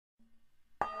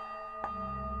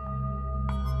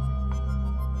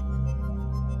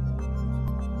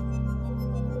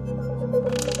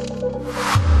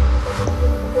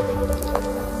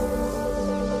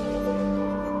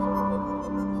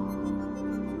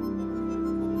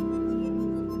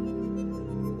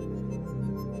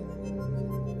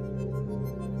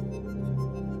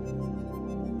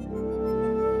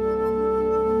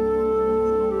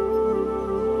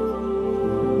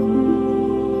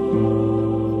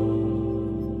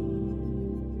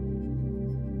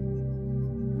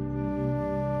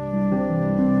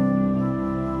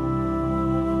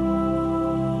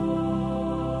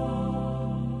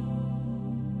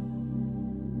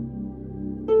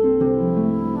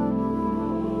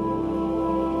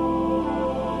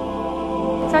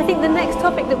I think the next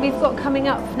topic that we've got coming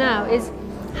up now is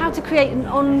how to create an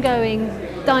ongoing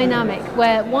dynamic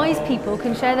where wise people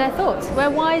can share their thoughts, where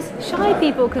wise, shy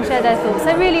people can share their thoughts.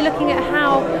 So really looking at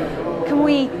how can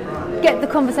we get the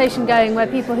conversation going where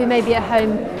people who may be at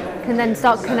home can then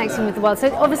start connecting with the world.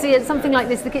 So obviously it's something like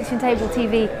this, the Kitchen Table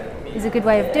TV is a good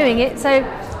way of doing it. So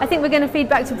I think we're going to feed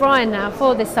back to Brian now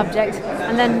for this subject,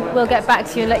 and then we'll get back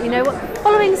to you and let you know what the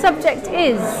following subject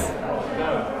is.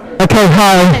 Okay,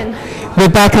 hi. We're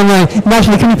back online.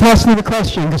 Imagine, can you pass me the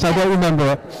question, because I don't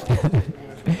remember it.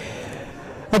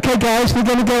 Okay guys, we're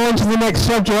going to go on to the next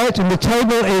subject, and the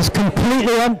table is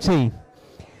completely empty.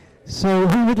 So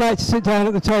who would like to sit down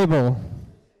at the table?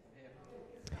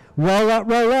 Roll up,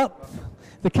 roll up.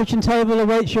 The kitchen table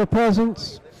awaits your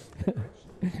presence.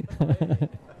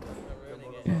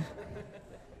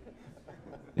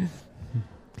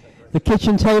 The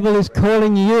kitchen table is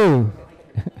calling you.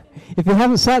 If you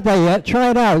haven't sat there yet,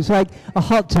 try it out. It's like a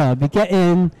hot tub. You get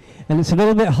in, and it's a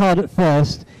little bit hot at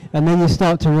first, and then you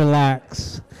start to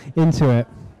relax into it.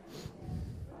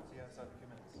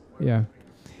 Yeah.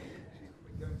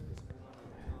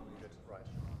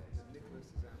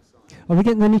 Are we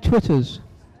getting any Twitters?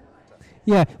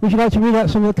 Yeah. Would you like to read out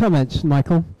some of the comments,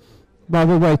 Michael, while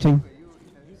we're waiting?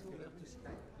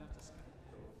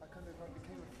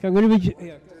 Okay, I'm going to read you.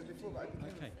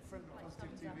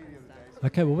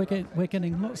 Okay, well, we're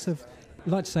getting lots of,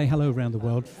 I'd like to say hello around the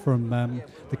world from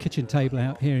the kitchen table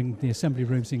out here in the assembly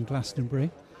rooms in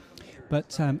Glastonbury.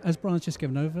 But as Brian's just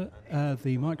given over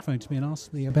the microphone to me and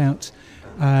asked me about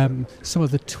some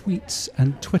of the tweets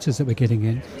and Twitters that we're getting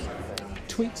in.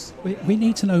 Tweets, we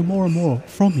need to know more and more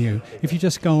from you. If you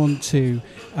just go on to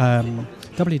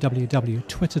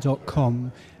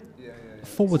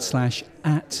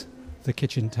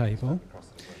www.twitter.com/@thekitchentable,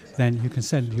 then you can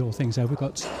send your things over. We've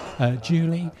got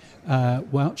Julie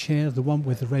Welch here, the one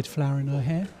with the red flower in her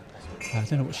hair. I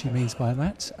don't know what she means by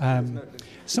that.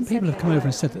 Some people have come over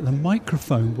and said that the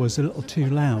microphone was a little too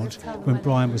loud when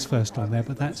Brian was first on there,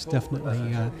 but that's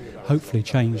definitely hopefully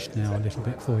changed now a little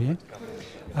bit for you.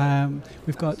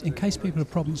 We've got, in case people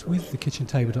have problems with the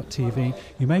kitchentable.tv,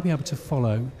 you may be able to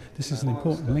follow, this is an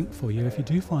important link for you, if you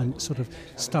do find sort of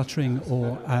stuttering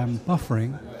or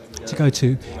buffering, to go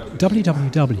to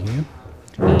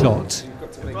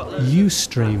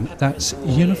www.ustream, that's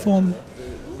Uniform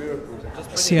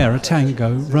Sierra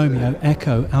Tango Romeo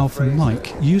Echo Alpha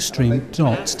Mike,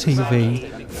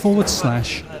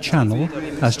 ustream.tv/channel,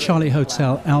 that's Charlie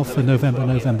Hotel Alpha November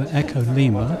November Echo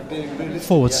Lima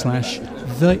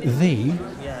 /the,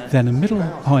 then a middle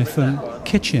hyphen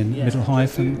kitchen middle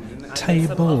hyphen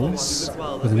tables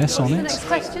with an S on it. Next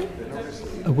question.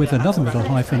 With another middle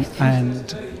hyphen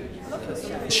and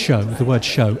show, the word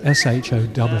show, SHOW.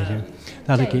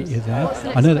 That'll get you there.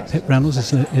 I know that Pip Reynolds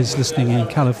is listening in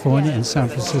California and San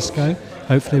Francisco.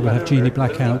 Hopefully we'll have Jeannie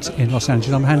Blackout in Los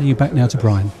Angeles. I'm handing you back now to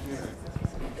Brian.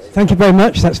 Thank you very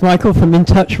much. That's Michael from In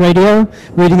Touch Radio,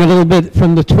 reading a little bit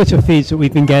from the Twitter feeds that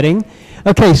we've been getting.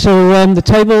 Okay, so the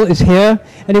table is here.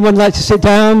 Anyone like to sit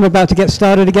down? We're about to get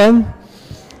started again.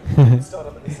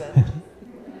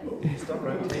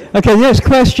 Okay, next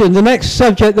question. The next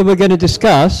subject that we're going to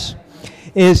discuss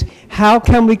is how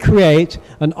can we create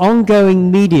an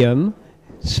ongoing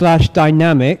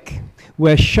medium/dynamic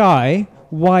where shy,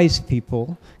 wise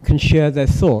people can share their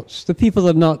thoughts. The people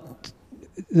that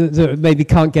maybe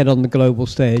can't get on the global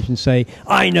stage and say,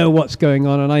 I know what's going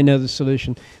on and I know the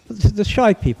solution. But the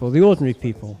shy people, the ordinary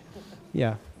people.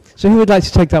 Yeah. So who would like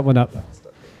to take that one up?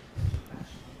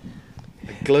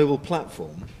 A global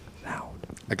platform.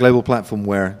 A global platform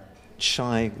where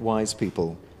shy, wise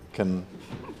people can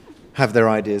have their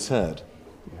ideas heard.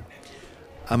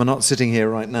 I'm not sitting here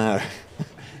right now.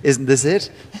 Isn't this it?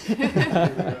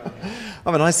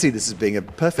 I mean, I see this as being a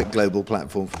perfect global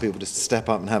platform for people just to step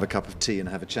up and have a cup of tea and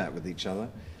have a chat with each other.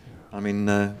 I mean,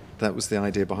 that was the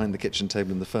idea behind the kitchen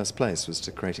table in the first place, was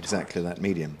to create exactly that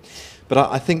medium.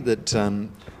 But I think that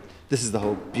this is the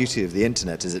whole beauty of the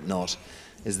internet, is it not?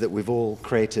 Is that we've all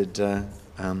created the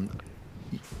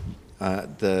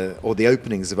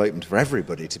openings have opened for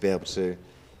everybody to be able to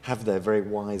have their very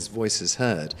wise voices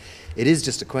heard. It is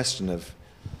just a question of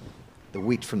the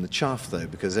wheat from the chaff, though,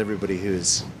 because everybody who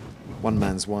is one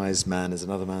man's wise man is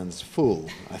another man's fool,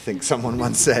 I think someone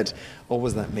once said. Or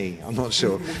was that me? I'm not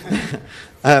sure.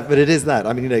 But it is that.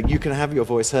 I mean, you can have your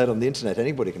voice heard on the internet.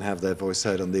 Anybody can have their voice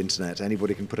heard on the internet.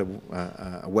 Anybody can put a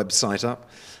website up.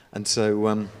 And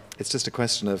so it's just a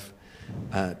question of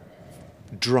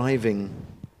driving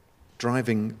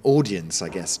audience, I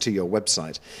guess, to your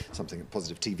website. Something that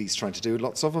Positive TV is trying to do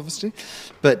lots of, obviously.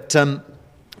 But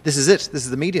this is it. This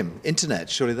is the medium. Internet.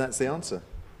 Surely that's the answer.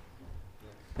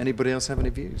 Anybody else have any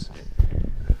views?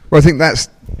 Well, I think that's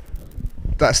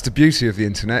the beauty of the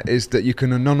internet, is that you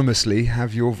can anonymously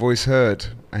have your voice heard,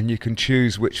 and you can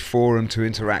choose which forum to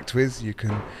interact with. You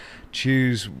can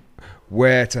choose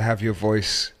where to have your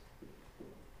voice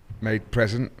made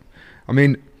present. I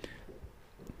mean,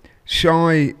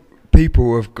 shy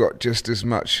people have got just as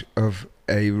much of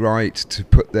a right to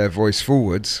put their voice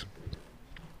forwards.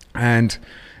 And,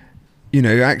 you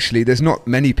know, actually there's not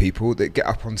many people that get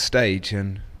up on stage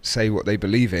and say what they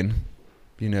believe in,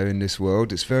 you know, in this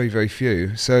world. It's very, very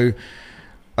few. So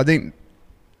I think,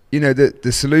 you know,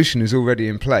 the solution is already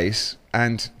in place,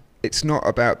 and it's not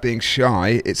about being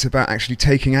shy, it's about actually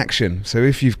taking action. So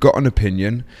if you've got an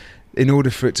opinion, in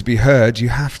order for it to be heard, you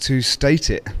have to state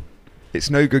it. It's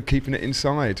no good keeping it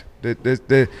inside.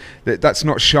 That's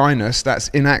not shyness, that's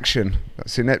inaction,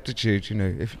 that's ineptitude. You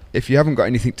know, if you haven't got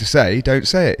anything to say, don't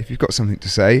say it. If you've got something to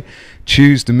say,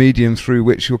 choose the medium through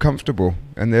which you're comfortable,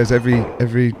 and there's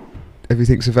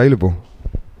everything's available.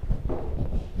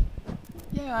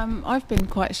 Yeah, I've been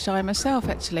quite shy myself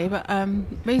actually, but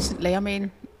recently, I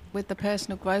mean, with the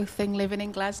personal growth thing, living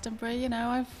in Glastonbury, you know,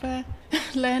 I've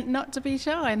learnt not to be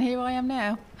shy, and here I am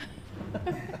now.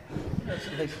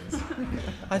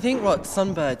 I think what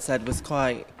Sunbird said was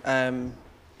quite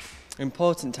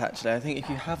important, actually. I think if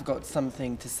you have got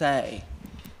something to say,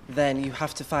 then you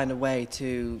have to find a way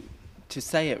to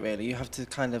say it, really. You have to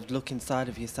kind of look inside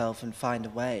of yourself and find a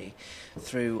way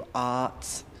through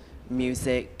art,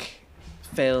 music,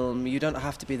 film. You don't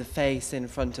have to be the face in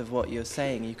front of what you're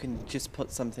saying. You can just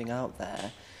put something out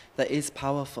there that is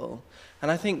powerful. And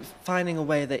I think finding a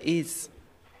way that is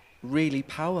really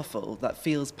powerful, that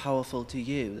feels powerful to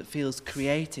you, that feels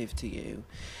creative to you,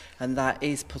 and that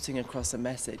is putting across a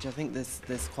message. I think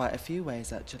there's quite a few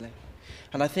ways, actually.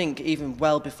 And I think even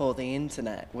well before the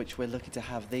internet, which we're lucky to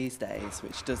have these days,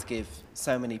 which does give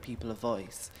so many people a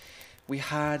voice, we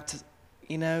had,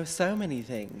 you know, so many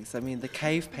things. I mean, the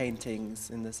cave paintings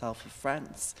in the south of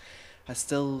France are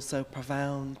still so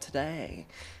profound today.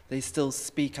 They still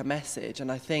speak a message,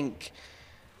 and I think,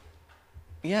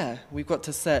 yeah, we've got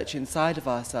to search inside of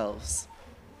ourselves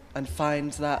and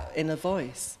find that inner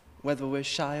voice, whether we're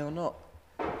shy or not.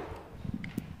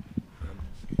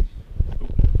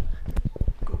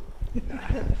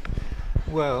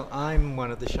 Well, I'm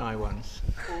one of the shy ones.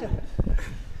 And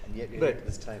yet you're here at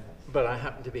this table. But I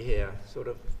happen to be here, sort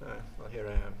of, well, here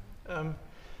I am.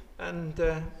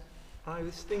 I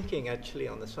was thinking, actually,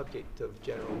 on the subject of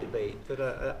general debate,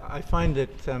 that I find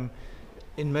that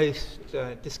in most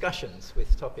discussions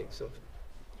with topics of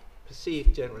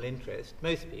perceived general interest,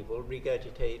 most people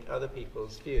regurgitate other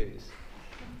people's views,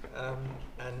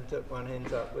 and one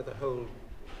ends up with a whole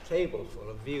table full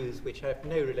of views which have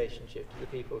no relationship to the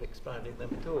people expounding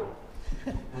them at all.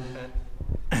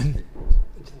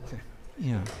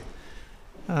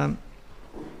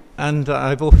 And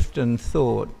I've often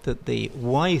thought that the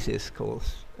wisest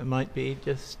course might be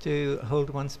just to hold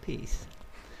one's peace.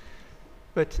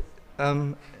 But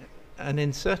and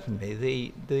then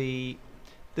certainly the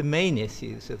main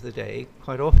issues of the day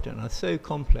quite often are so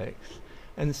complex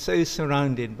and so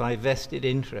surrounded by vested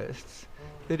interests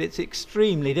that it's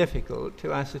extremely difficult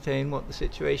to ascertain what the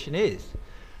situation is,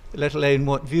 let alone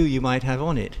what view you might have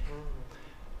on it.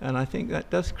 And I think that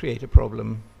does create a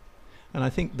problem. And I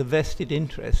think the vested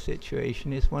interest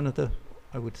situation is one of the,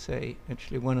 I would say,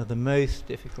 actually one of the most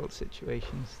difficult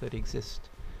situations that exist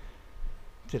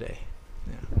today.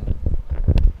 Yeah.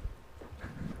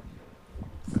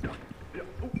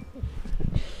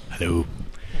 Hello.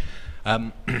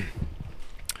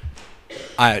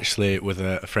 I actually, with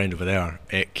a friend over there,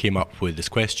 came up with this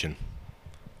question.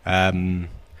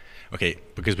 Okay,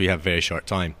 because we have very short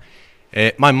time.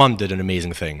 My mum did an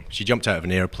amazing thing. She jumped out of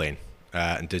an airplane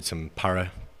and did some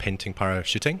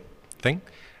parachuting thing.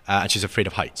 And she's afraid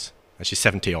of heights. And she's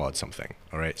 70 odd something,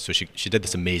 all right? So she did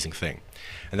this amazing thing.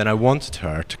 And then I wanted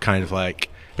her to kind of like,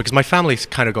 because my family's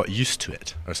kind of got used to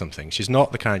it or something. She's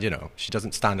not the kind, you know, she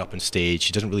doesn't stand up on stage.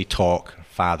 She doesn't really talk. Her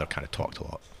father kind of talked a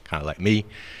lot, kind of like me.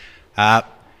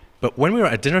 But when we were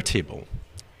at a dinner table,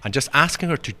 and just asking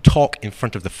her to talk in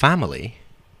front of the family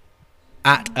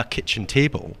at a kitchen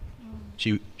table,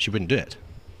 she wouldn't do it,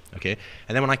 okay?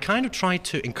 And then when I kind of tried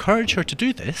to encourage her to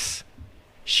do this,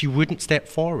 she wouldn't step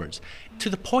forwards, to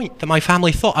the point that my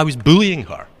family thought I was bullying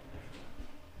her.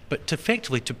 But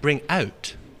to bring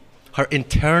out her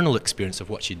internal experience of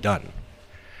what she'd done.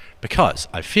 Because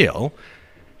I feel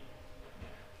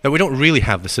that we don't really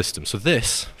have the system. So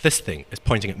this thing is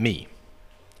pointing at me.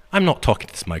 I'm not talking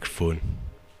to this microphone.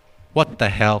 What the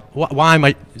hell? Why am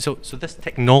I? So this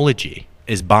technology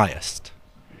is biased.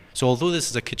 So although this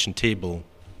is a kitchen table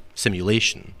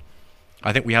simulation,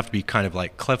 I think we have to be kind of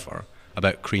like clever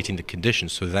about creating the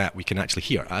conditions so that we can actually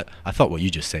hear. I thought what you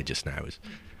just said just now was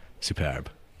superb.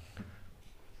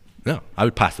 No, I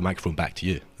would pass the microphone back to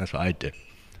you. That's what I'd do.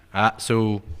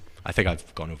 So I think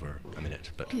I've gone over a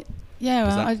minute, but yeah,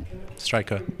 well,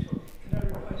 Striker. No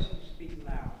request to speak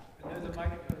loud. I know the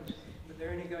microphones, but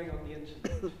they're only going on the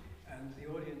internet, and the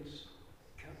audience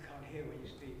can't hear when you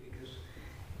speak because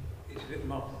it's a bit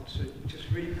muffled. So just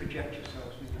really project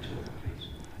yourselves when you talk,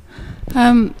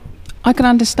 please. I can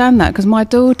understand that because my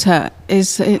daughter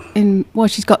is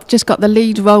she's just got the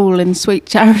lead role in Sweet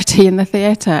Charity in the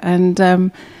theatre,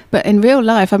 and but in real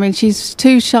life, I mean, she's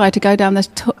too shy to go down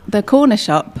the corner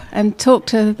shop and talk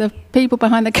to the people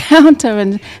behind the counter,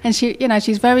 and she,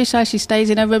 she's very shy. She stays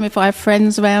in her room. If I have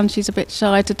friends around, she's a bit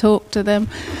shy to talk to them,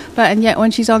 and yet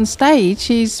when she's on stage,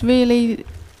 she's really,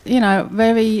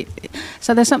 very.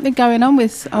 So there's something going on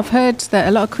with. I've heard that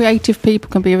a lot of creative people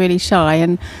can be really shy,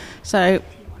 and so.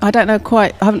 I don't know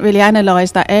quite, I haven't really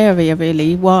analysed that area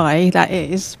really, why that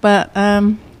is, but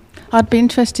I'd be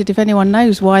interested if anyone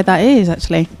knows why that is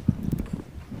actually.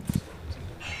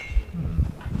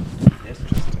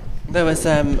 There was,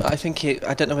 I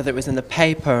don't know whether it was in the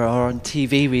paper or on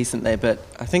TV recently, but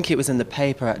I think it was in the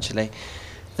paper actually.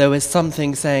 There was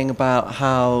something saying about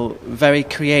how very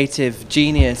creative,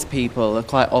 genius people are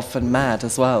quite often mad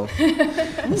as well.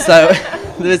 So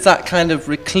there's that kind of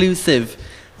reclusive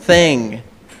thing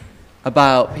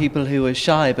about people who are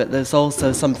shy, but there's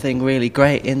also something really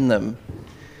great in them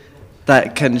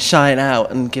that can shine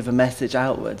out and give a message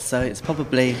outwards. So it's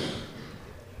probably,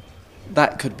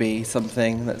 that could be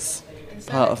something that's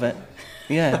part of it.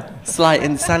 Yeah, slight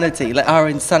insanity. Let our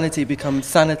insanity become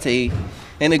sanity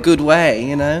in a good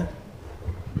way,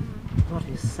 What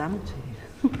is sanity?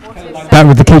 That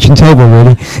with the kitchen table,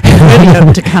 really. Really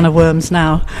opened a can of worms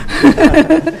now.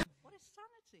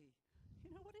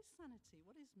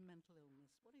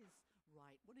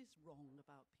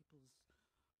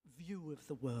 Of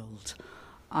the world.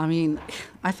 I mean,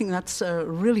 I think that's a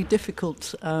really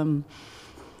difficult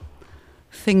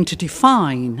thing to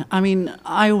define. I mean,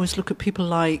 I always look at people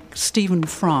like Stephen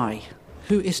Fry,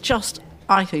 who is just,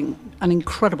 I think, an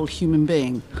incredible human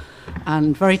being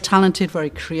and very talented, very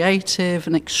creative,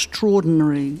 an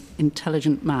extraordinarily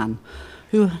intelligent man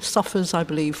who suffers, I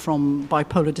believe, from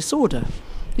bipolar disorder.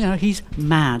 He's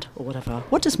mad or whatever.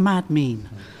 What does mad mean?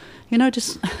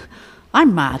 Just...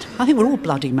 I'm mad. I think we're all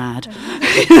bloody mad.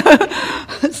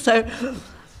 So,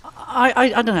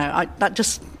 I don't know.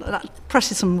 That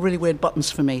presses some really weird buttons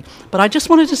for me. But I just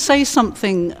wanted to say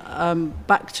something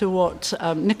back to what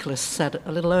Nicholas said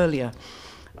a little earlier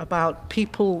about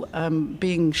people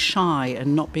being shy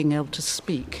and not being able to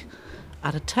speak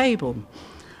at a table.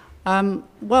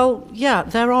 Well, yeah,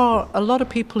 there are a lot of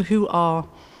people who are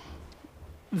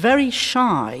very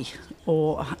shy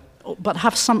but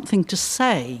have something to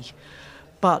say.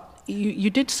 But you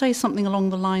did say something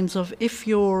along the lines of if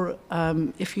you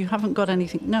haven't got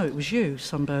anything... No, it was you,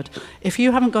 Sunbird. If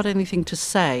you haven't got anything to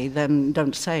say, then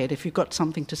don't say it. If you've got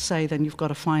something to say, then you've got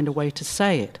to find a way to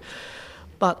say it.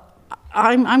 But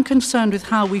I'm concerned with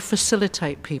how we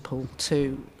facilitate people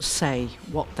to say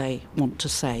what they want to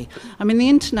say. I mean, the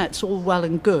internet's all well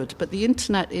and good, but the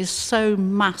internet is so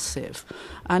massive,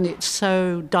 and it's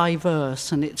so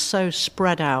diverse, and it's so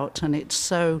spread out, and it's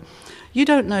so... You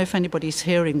don't know if anybody's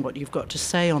hearing what you've got to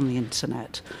say on the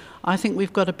internet. I think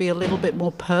we've got to be a little bit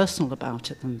more personal about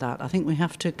it than that. I think we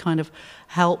have to kind of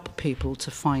help people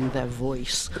to find their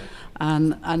voice.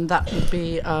 And that would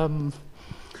be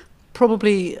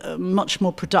probably much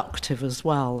more productive as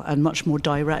well and much more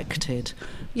directed.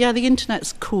 Yeah, the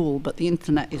internet's cool, but the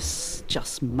internet is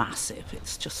just massive.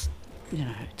 It's just,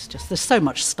 there's so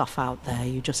much stuff out there.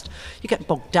 You get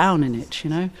bogged down in it,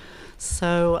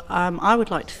 So I would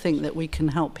like to think that we can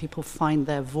help people find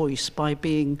their voice by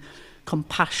being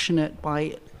compassionate,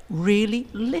 by really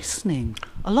listening.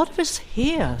 A lot of us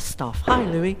hear stuff. Hi,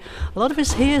 Louis. A lot of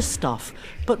us hear stuff,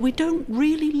 but we don't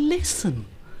really listen.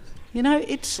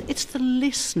 It's the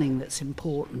listening that's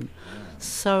important.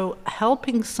 So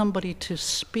helping somebody to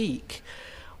speak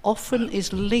often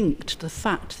is linked to the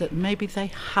fact that maybe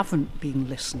they haven't been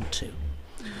listened to.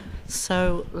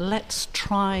 So let's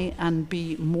try and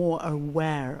be more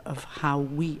aware of how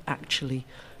we actually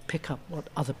pick up what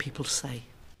other people say.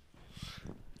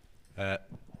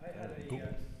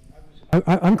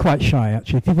 I'm quite shy,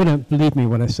 actually. People don't believe me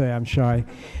when I say I'm shy.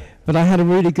 But I had a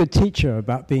really good teacher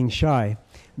about being shy.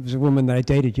 It was a woman that I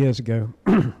dated years ago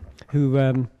who,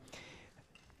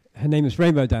 her name is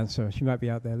Rainbow Dancer. She might be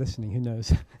out there listening, who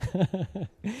knows.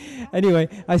 Anyway,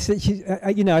 I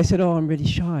said, oh, I'm really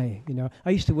shy. I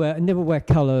used to I never wear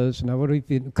colours,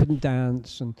 and couldn't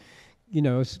dance, and you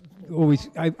know,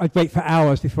 I'd wait for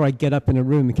hours before I'd get up in a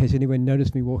room in case anyone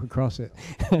noticed me walk across it.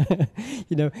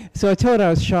 You know, so I told her I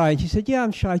was shy, and she said, yeah,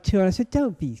 I'm shy too. And I said,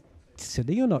 don't be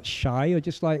silly, you're not shy, you're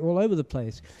just like all over the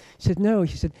place. She said, no,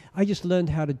 she said, I just learned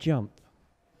how to jump.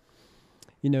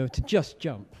 You know, to just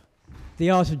jump.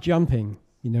 The art of jumping,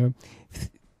 you know.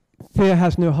 Fear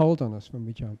has no hold on us when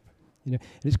we jump. You know,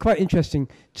 and it's quite interesting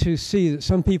to see that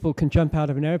some people can jump out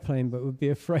of an airplane but would be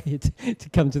afraid to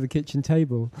come to the kitchen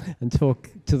table and talk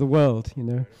to the world, you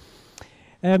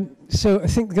know. So I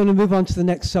think we're going to move on to the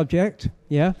next subject,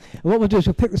 yeah? And what we'll do is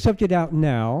we'll pick the subject out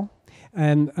now,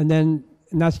 and then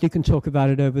Natalie can talk about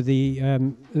it over the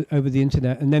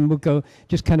internet, and then we'll go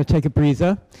just kind of take a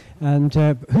breather. And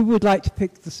who would like to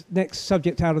pick the next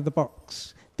subject out of the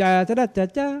box? Da da da da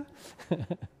da.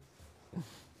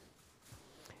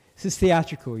 This is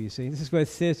theatrical, you see. This is where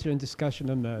theatre and discussion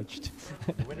are merged.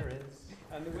 The winner is.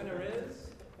 And the winner is.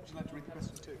 Would you like to read the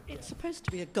questions too? It's supposed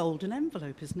to be a golden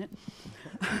envelope, isn't it?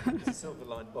 It's a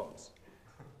silver-lined box.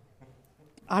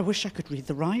 I wish I could read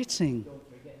the writing.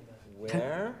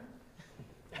 Where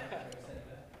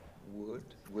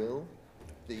will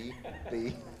be?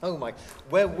 Oh my!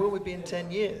 Where will we be in 10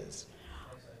 years?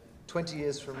 20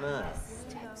 years from now?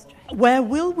 Where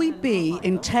will we be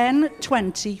in 10,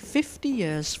 20, 50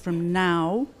 years from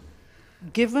now,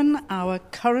 given our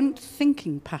current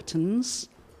thinking patterns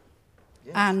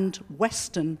and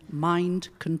Western mind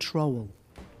control?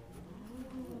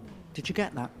 Did you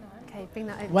get that? Okay, bring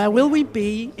that over. Where will we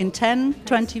be in 10,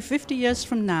 20, 50 years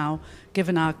from now,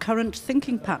 given our current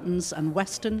thinking patterns and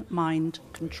Western mind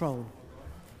control?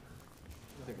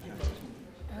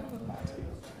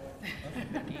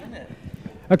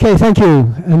 Okay, thank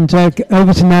you. And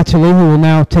over to Natalie, who will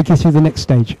now take you through the next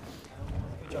stage.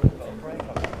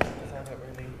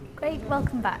 Great,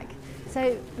 welcome back.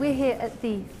 So we're here at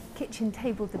the kitchen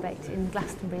table debate in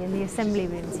Glastonbury in the assembly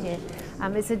rooms here.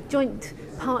 It's a joint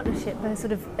partnership, a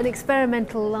sort of an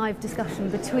experimental live discussion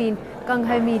between Gung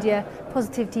Ho Media,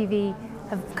 Positive TV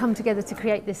have come together to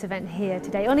create this event here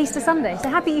today on Easter Sunday. So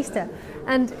happy Easter.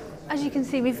 And as you can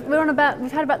see, we've had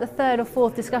about the third or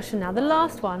fourth discussion now. The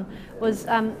last one was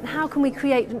how can we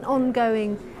create an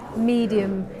ongoing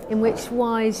medium in which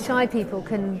wise, shy people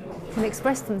can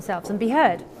express themselves and be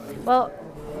heard. Well,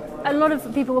 a lot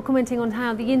of people were commenting on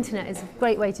how the internet is a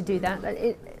great way to do that.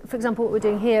 For example, what we're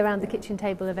doing here around the kitchen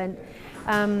table event.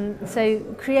 So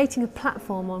creating a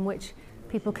platform on which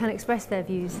people can express their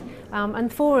views.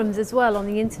 And forums as well on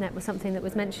the internet was something that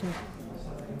was mentioned.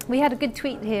 We had a good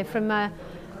tweet here from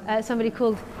somebody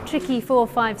called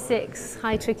Tricky456,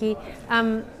 hi Tricky,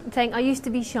 saying, I used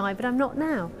to be shy, but I'm not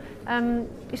now.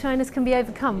 Shyness can be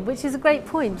overcome, which is a great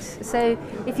point. So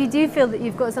if you do feel that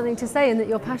you've got something to say and that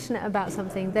you're passionate about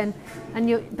something, then,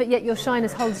 but yet your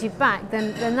shyness holds you back,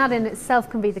 then that in itself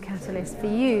can be the catalyst for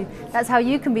you. That's how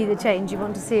you can be the change you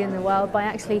want to see in the world, by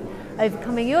actually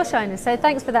overcoming your shyness. So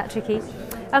thanks for that, Tricky.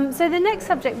 So the next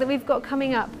subject that we've got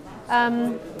coming up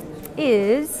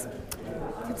is...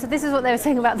 So this is what they were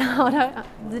saying about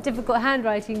the difficult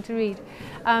handwriting to read.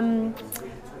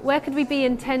 Where could we be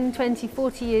in 10, 20,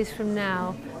 40 years from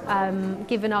now,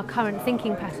 given our current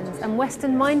thinking patterns and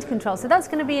Western mind control? So that's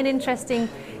going to be an interesting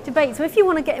debate. So if you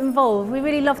want to get involved, we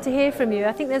really love to hear from you.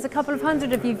 I think there's a couple of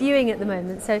hundred of you viewing at the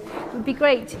moment, so it would be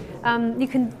great. You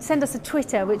can send us a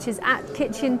Twitter, which is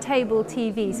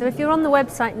 @KitchenTableTV. So if you're on the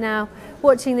website now,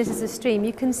 watching this as a stream,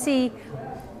 you can see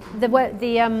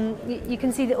you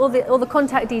can see that all the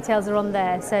contact details are on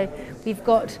there. So we've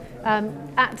got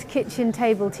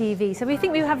 @KitchenTableTV. So we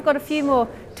think we have got a few more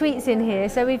tweets in here.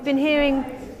 So we've been hearing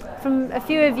from a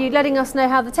few of you letting us know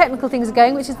how the technical things are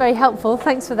going, which is very helpful.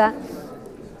 Thanks for that.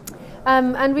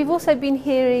 And we've also been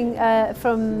hearing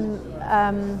from,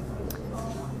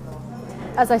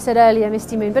 as I said earlier,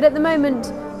 Misty Moon. But at the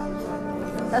moment,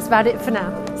 that's about it for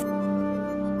now.